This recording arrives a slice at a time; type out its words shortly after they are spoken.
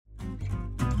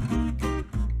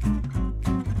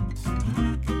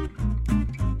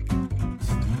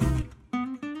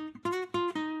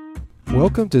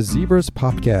Welcome to Zebra's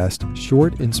PopCast,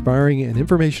 short, inspiring, and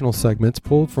informational segments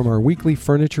pulled from our weekly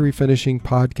furniture refinishing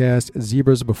podcast,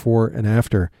 Zebra's Before and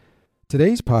After.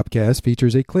 Today's podcast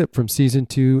features a clip from Season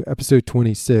 2, Episode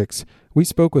 26. We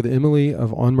spoke with Emily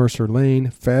of On Mercer Lane,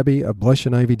 Fabi of Blush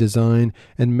and Ivy Design,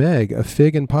 and Meg of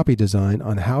Fig and Poppy Design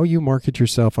on how you market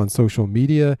yourself on social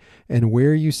media and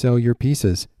where you sell your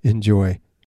pieces. Enjoy.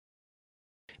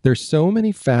 There's so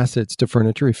many facets to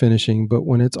furniture refinishing, but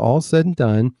when it's all said and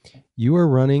done, you are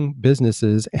running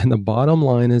businesses, and the bottom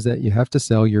line is that you have to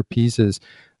sell your pieces.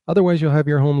 Otherwise, you'll have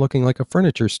your home looking like a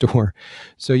furniture store.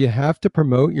 So you have to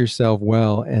promote yourself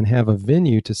well and have a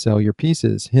venue to sell your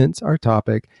pieces. Hence our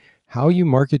topic, how you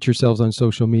market yourselves on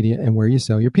social media and where you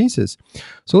sell your pieces.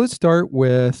 So let's start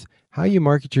with how you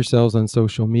market yourselves on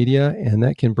social media, and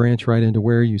that can branch right into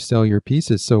where you sell your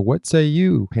pieces. So what say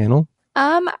you, panel?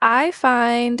 I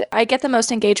find I get the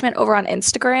most engagement over on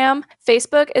Instagram.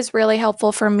 Facebook is really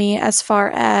helpful for me as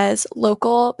far as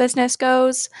local business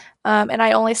goes, and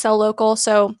I only sell local,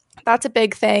 so that's a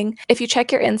big thing. If you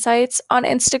check your insights on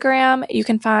Instagram, you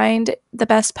can find the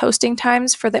best posting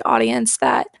times for the audience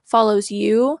that follows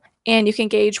you, and you can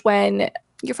gauge when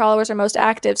your followers are most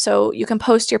active, so you can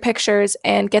post your pictures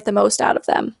and get the most out of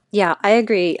them. Yeah, I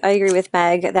agree. I agree with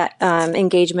Meg that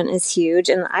engagement is huge,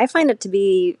 and I find it to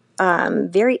be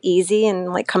very easy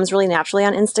and comes really naturally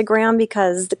on Instagram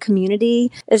because the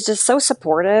community is just so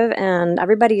supportive and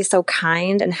everybody is so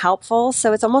kind and helpful.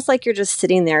 So it's almost like you're just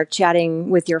sitting there chatting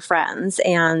with your friends,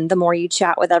 and the more you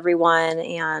chat with everyone,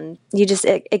 and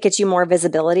it gets you more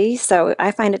visibility. So I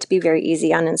find it to be very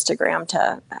easy on Instagram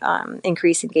to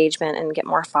increase engagement and get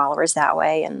more followers that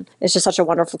way. And it's just such a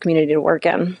wonderful community to work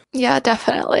in. Yeah,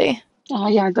 definitely. Oh,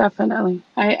 yeah, definitely.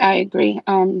 I agree.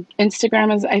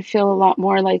 Instagram is, I feel, a lot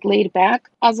more laid back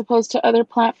as opposed to other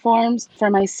platforms. For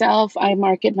myself, I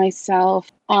market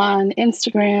myself on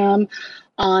Instagram,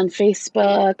 on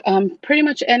Facebook, pretty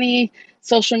much any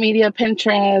social media,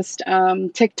 Pinterest,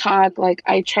 TikTok.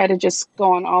 I try to just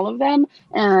go on all of them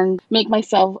and make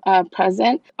myself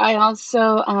present. I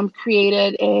also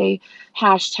created a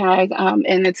hashtag,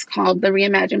 and it's called the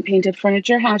Reimagine Painted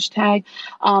Furniture hashtag.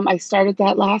 I started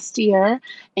that last year,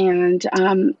 and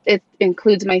it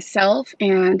includes myself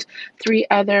and 3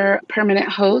 other permanent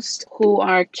hosts who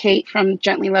are Kate from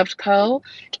Gently Loved Co.,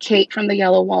 Kate from The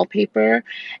Yellow Wallpaper,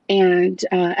 and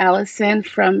Allison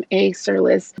from A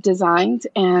Surless Designs.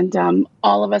 And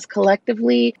all of us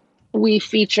collectively, we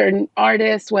feature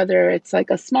artists, whether it's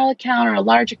a small account or a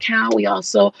large account. We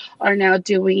also are now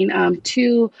doing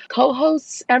 2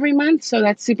 co-hosts every month. So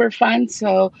that's super fun.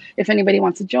 So if anybody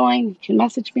wants to join, you can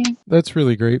message me. That's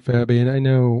really great, Fabi. And I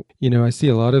know, I see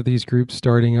a lot of these groups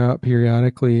starting up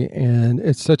periodically, and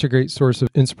it's such a great source of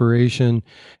inspiration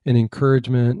and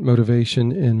encouragement,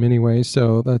 motivation in many ways.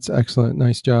 So that's excellent.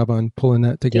 Nice job on pulling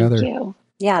that together. Thank you.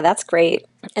 Yeah, that's great.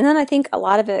 And then I think a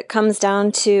lot of it comes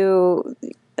down to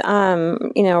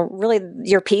really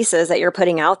your pieces that you're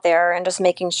putting out there, and just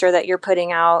making sure that you're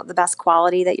putting out the best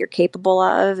quality that you're capable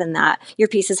of, and that your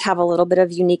pieces have a little bit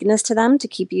of uniqueness to them to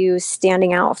keep you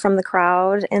standing out from the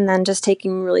crowd, and then just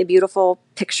taking really beautiful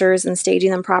pictures and staging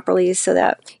them properly so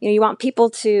that you want people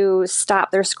to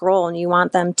stop their scroll and you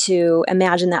want them to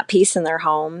imagine that piece in their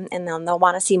home, and then they'll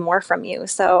want to see more from you.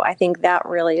 So I think that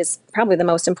really is probably the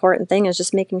most important thing, is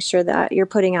just making sure that you're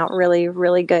putting out really,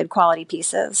 really good quality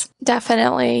pieces.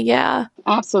 Definitely, yeah.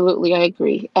 Absolutely, I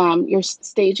agree. Your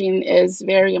staging is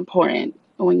very important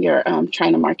when you're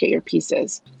trying to market your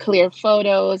pieces. Clear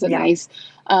photos, a nice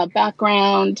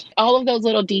background, all of those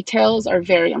little details are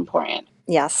very important.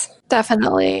 Yes.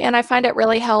 Definitely. And I find it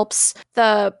really helps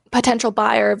the potential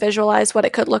buyer visualize what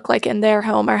it could look like in their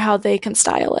home or how they can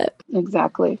style it.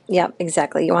 Exactly. Yeah,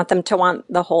 exactly. You want them to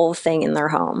want the whole thing in their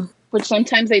home. Which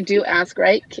sometimes they do ask,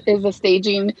 right? Is the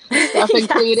staging stuff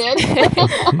included?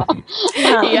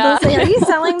 Yeah. Say, are you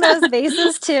selling those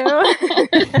vases too?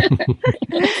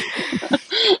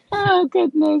 Oh,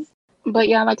 goodness. But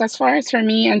yeah, as far as for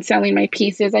me and selling my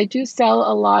pieces, I do sell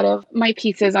a lot of my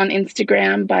pieces on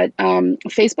Instagram, but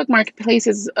Facebook Marketplace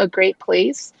is a great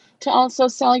place to also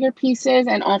sell your pieces.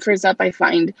 And Offers Up, I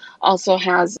find, also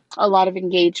has a lot of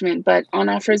engagement. But on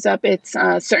Offers Up, it's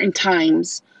certain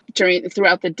times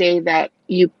throughout the day that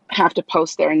you have to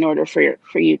post there in order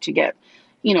for you to get,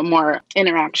 more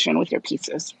interaction with your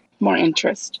pieces, more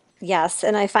interest. Yes.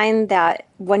 And I find that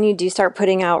when you do start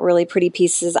putting out really pretty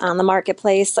pieces on the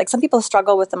marketplace, like some people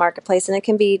struggle with the marketplace and it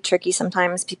can be tricky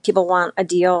sometimes. People want a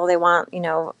deal, they want,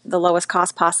 the lowest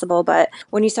cost possible. But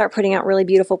when you start putting out really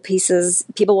beautiful pieces,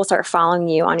 people will start following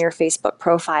you on your Facebook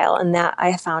profile. And that I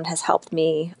have found has helped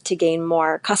me to gain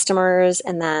more customers.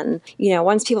 And then,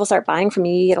 once people start buying from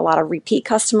you, you get a lot of repeat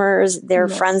customers. Their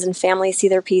friends and family see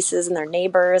their pieces and their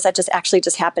neighbors. That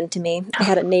just happened to me. I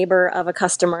had a neighbor of a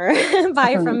customer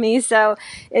buy from me. So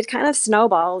it kind of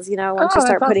snowballs, once you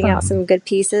start putting out some good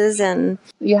pieces. And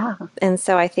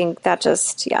so I think that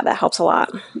that helps a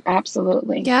lot.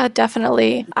 Absolutely. Yeah,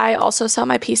 definitely. I also sell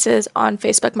my pieces on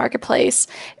Facebook Marketplace,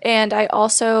 and I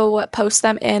also post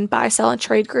them in buy, sell, and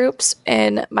trade groups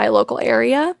in my local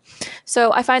area.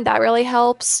 So I find that really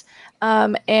helps.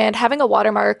 And having a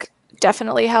watermark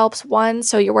definitely helps. One,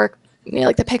 so your work,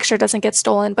 like the picture doesn't get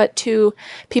stolen, but two,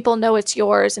 people know it's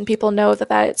yours and people know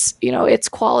that it's, it's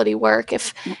quality work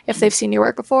if they've seen your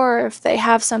work before, or if they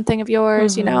have something of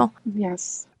yours,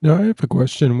 Yes. Now, I have a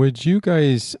question. Would you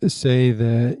guys say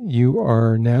that you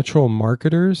are natural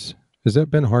marketers? Has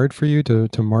that been hard for you to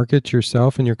market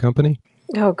yourself and your company?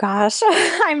 Oh gosh,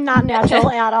 I'm not natural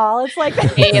at all. It's like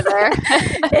Me either.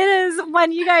 It is.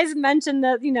 When you guys mentioned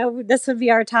that, this would be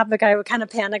our topic, I kind of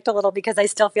panicked a little because I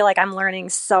still feel like I'm learning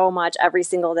so much every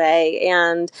single day.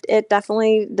 And it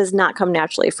definitely does not come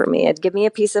naturally for me. It'd give me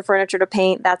a piece of furniture to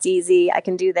paint. That's easy. I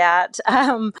can do that.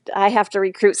 I have to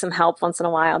recruit some help once in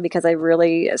a while because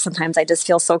sometimes I just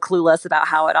feel so clueless about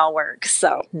how it all works.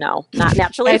 So no, not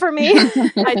naturally for me.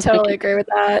 I totally agree with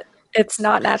that. It's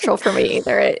not natural for me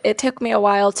either. It took me a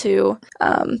while to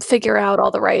figure out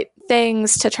all the right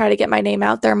things to try to get my name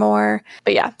out there more.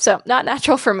 But yeah, so not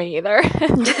natural for me either.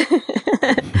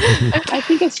 I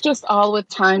think it's just all with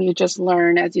time. You just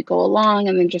learn as you go along.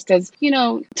 And then just as,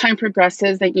 time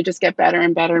progresses, that you just get better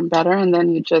and better and better. And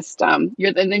then you just, then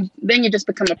you just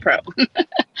become a pro.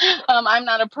 I'm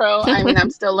not a pro. I mean, I'm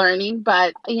still learning,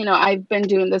 but, I've been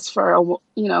doing this for,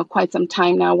 quite some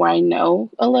time now where I know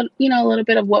a little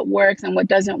bit of what works and what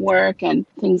doesn't work and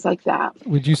things like that.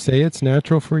 Would you say it's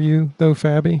natural for you, though,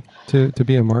 Fabi, to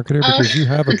be a marketer? Because you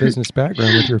have a business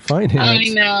background with your finance.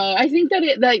 I know. I think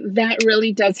that that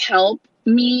really does help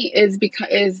me is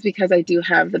because I do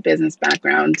have the business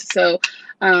background. So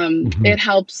it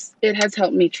helps. It has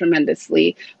helped me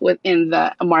tremendously within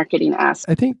the marketing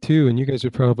aspect. I think too, and you guys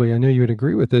would probably, I know you would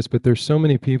agree with this, but there's so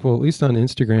many people, at least on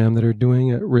Instagram, that are doing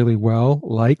it really well,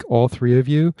 like all three of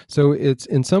you. So it's,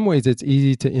 in some ways, it's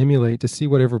easy to emulate, to see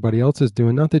what everybody else is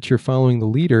doing. Not that you're following the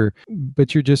leader,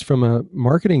 but you're just, from a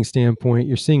marketing standpoint,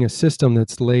 you're seeing a system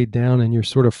that's laid down and you're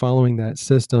sort of following that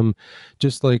system,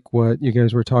 just like what you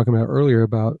guys were talking about earlier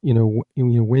about,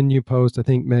 when you post. I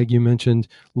think, Meg, you mentioned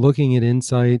looking at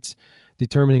insights,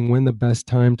 determining when the best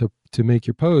time to make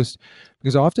your post,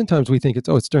 because oftentimes we think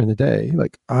it's during the day,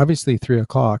 like obviously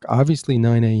 3:00, obviously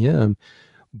 9 a.m.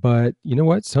 But you know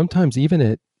what? Sometimes even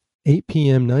at 8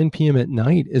 p.m., 9 p.m. at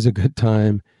night is a good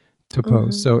time to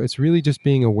post. So it's really just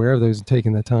being aware of those and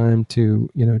taking the time to,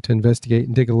 to investigate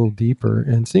and dig a little deeper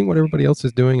and seeing what everybody else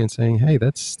is doing and saying, hey,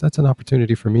 that's an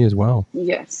opportunity for me as well.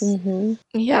 Yes.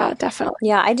 Yeah, definitely.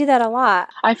 Yeah, I do that a lot.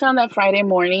 I found that Friday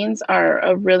mornings are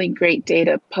a really great day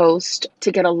to post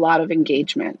to get a lot of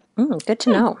engagement. Good to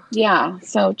know. Yeah.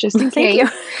 So just in case,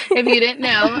 if you didn't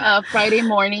know, Friday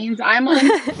mornings, I'm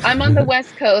on the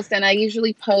West Coast, and I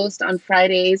usually post on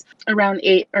Fridays around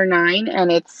 8 or 9,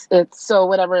 and it's so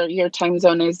whatever your time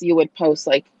zone is, you would post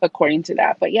like according to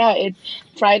that. But yeah,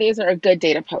 Fridays are a good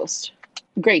day to post.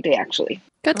 Great day, actually.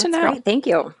 Good to know. Great. Thank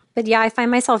you. But yeah, I find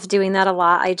myself doing that a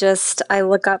lot. I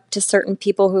look up to certain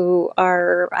people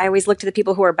I always look to the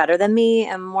people who are better than me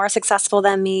and more successful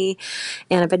than me.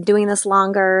 And I've been doing this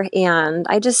longer, and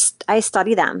I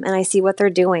study them and I see what they're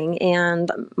doing.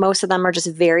 And most of them are just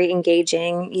very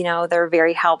engaging. They're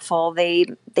very helpful. They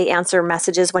answer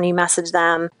messages when you message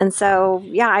them. And so,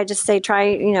 yeah, I just say,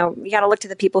 you got to look to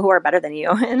the people who are better than you.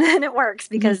 And then it works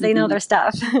because they know their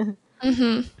stuff.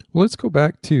 Mm-hmm. Well, let's go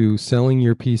back to selling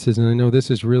your pieces. And I know this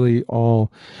is really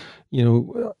all,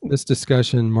 this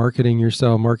discussion, marketing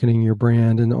yourself, marketing your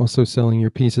brand, and also selling your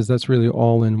pieces. That's really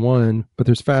all in one, but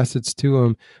there's facets to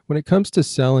them. When it comes to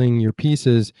selling your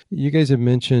pieces, you guys have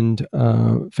mentioned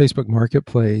Facebook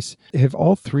Marketplace. Have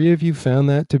all three of you found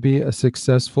that to be a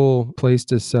successful place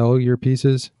to sell your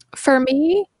pieces? For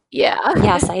me, yeah.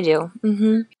 Yes, I do.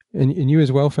 Mm-hmm. And you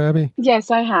as well, Fabi?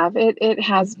 Yes, I have. It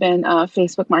has been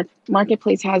Facebook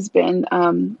Marketplace has been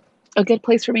a good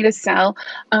place for me to sell.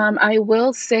 I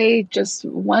will say just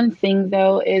one thing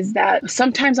though is that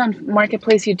sometimes on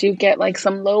Marketplace you do get like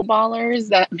some low ballers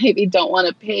that maybe don't want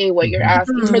to pay what you're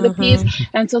asking for the piece,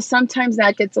 and so sometimes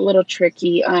that gets a little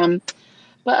tricky.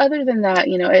 But other than that,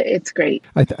 it's great.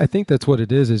 I think that's what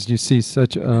it is you see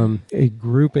such a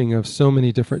grouping of so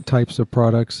many different types of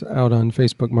products out on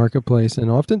Facebook Marketplace. And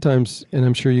oftentimes, and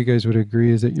I'm sure you guys would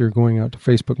agree, is that you're going out to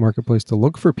Facebook Marketplace to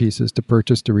look for pieces to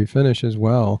purchase, to refinish as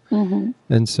well.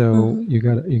 And so you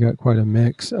got quite a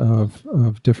mix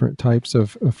of different types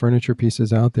of furniture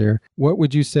pieces out there. What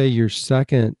would you say your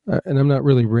second, and I'm not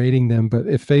really rating them, but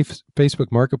if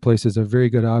Facebook Marketplace is a very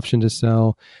good option to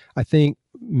sell, I think,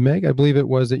 Meg, I believe it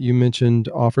was that you mentioned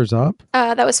Offers Up.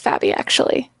 That was Fabi,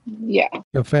 actually. Yeah.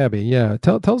 Oh, Fabi, yeah.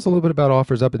 Tell us a little bit about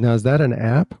Offers Up. Now, is that an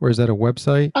app or is that a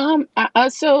website?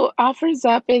 So Offers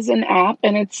Up is an app,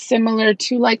 and it's similar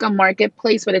to like a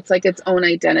marketplace, but it's like its own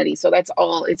identity. So that's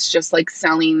all. It's just like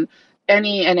selling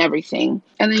any and everything.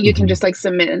 And then you can just like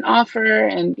submit an offer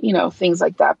and, things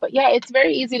like that. But yeah, it's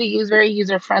very easy to use, very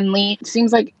user friendly. It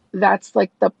seems like that's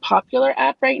like the popular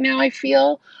app right now, I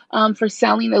feel, for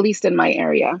selling, at least in my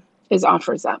area, is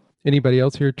Offers Up. Anybody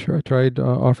else here tried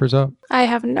Offers Up? I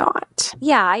have not.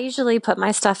 Yeah, I usually put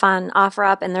my stuff on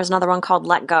OfferUp, and there's another one called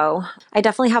Let Go. I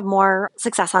definitely have more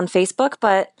success on Facebook,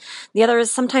 but the other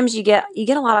is sometimes you get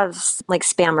a lot of like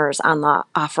spammers on the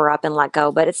OfferUp and Let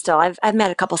Go, but it's still I've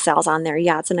made a couple sales on there.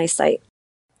 Yeah, it's a nice site.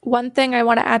 One thing I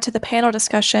want to add to the panel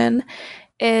discussion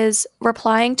is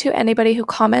replying to anybody who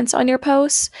comments on your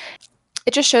posts.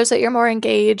 It just shows that you're more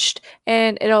engaged,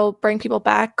 and it'll bring people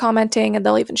back commenting, and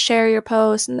they'll even share your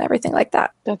posts and everything like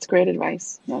that. That's great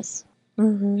advice. Yes.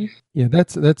 Yeah,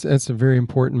 that's a very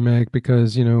important, Meg,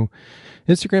 because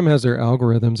Instagram has their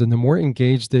algorithms, and the more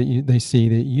engaged that they see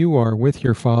that you are with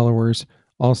your followers,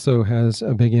 also has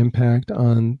a big impact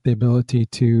on the ability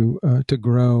to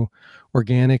grow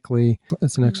organically.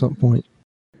 That's an excellent point.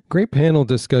 Great panel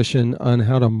discussion on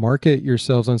how to market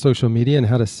yourselves on social media and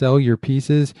how to sell your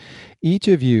pieces. Each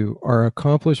of you are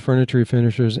accomplished furniture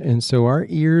finishers, and so our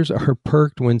ears are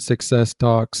perked when success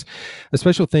talks. A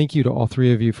special thank you to all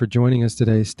three of you for joining us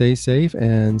today. Stay safe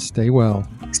and stay well.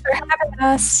 Thanks for having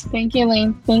us. Thank you,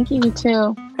 Lane. Thank you,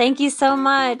 too. Thank you so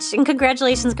much. And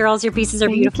congratulations, girls. Your pieces are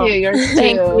beautiful. Thank you. Yours too.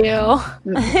 Thank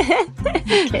you.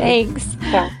 Okay. Thanks.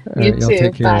 Yeah. You too.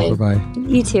 Take care. Bye. Bye-bye.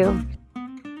 You too.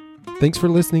 Thanks for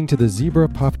listening to the Zebra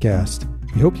PopCast.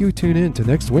 We hope you tune in to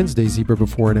next Wednesday's Zebra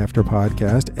Before and After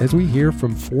podcast as we hear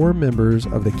from 4 members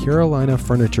of the Carolina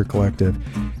Furniture Collective.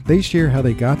 They share how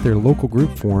they got their local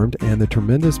group formed and the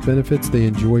tremendous benefits they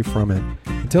enjoy from it.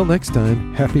 Until next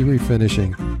time, happy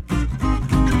refinishing.